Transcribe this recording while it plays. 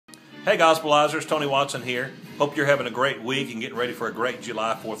Hey Gospelizers, Tony Watson here. Hope you're having a great week and getting ready for a great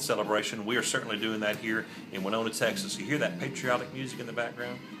July 4th celebration. We are certainly doing that here in Winona, Texas. You hear that patriotic music in the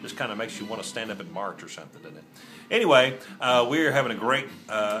background? Just kind of makes you want to stand up and march or something, doesn't it? Anyway, we're having a great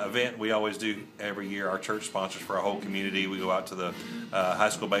event. We always do every year. Our church sponsors for our whole community. We go out to the high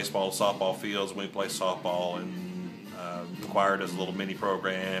school baseball, softball fields, and we play softball, and the choir does a little mini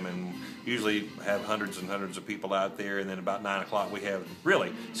program, and usually have hundreds and hundreds of people out there. And then about 9 o'clock we have,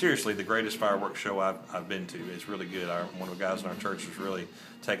 really, seriously, the greatest fireworks show I've been to. It's really good. One of the guys in our church is really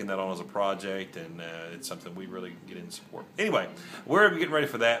taking that on as a project, and it's something we really get in support. Anyway, we're getting ready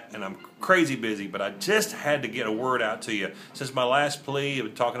for that, and I'm crazy busy, but I just had to get a word out to you. Since my last plea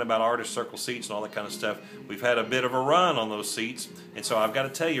of talking about Artist Circle seats and all that kind of stuff, we've had a bit of a run on those seats, and so I've got to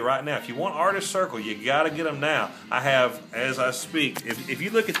tell you right now, if you want Artist Circle, you got to get them now. I have, as I speak, if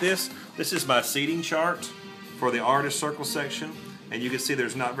you look at this is my seating chart for the Artist Circle section, and you can see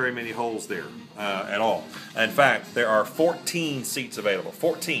there's not very many holes there at all. In fact, there are 14 seats available.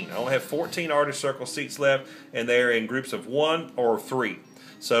 14. I only have 14 Artist Circle seats left, and they're in groups of 1 or 3.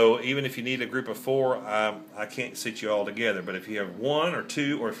 So even if you need a group of 4, I can't sit you all together. But if you have 1 or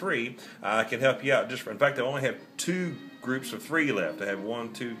 2 or 3, I can help you out. In fact, I only have 2 groups of 3 left. I have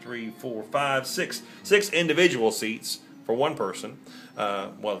 1, 2, 3, 4, 5, 6 individual seats for one person.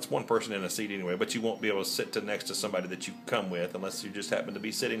 Well, it's one person in a seat anyway, but you won't be able to sit next to somebody that you come with unless you just happen to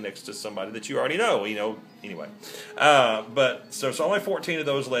be sitting next to somebody that you already know, anyway. But so it's only 14 of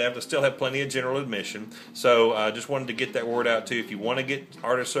those left. I still have plenty of general admission, so I just wanted to get that word out too. If you want to get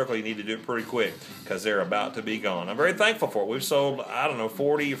Artist Circle, you need to do it pretty quick because they're about to be gone. I'm very thankful for it. We've sold,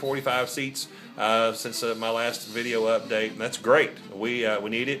 40 or 45 seats since my last video update, and that's great. We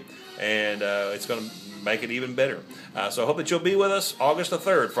need it, and it's going to make it even better. So I hope that you'll be with us August the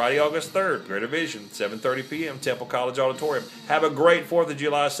 3rd, Friday, August 3rd, Greater Vision, 7:30 p.m., Temple College Auditorium. Have a great 4th of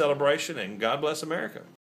July celebration, and God bless America.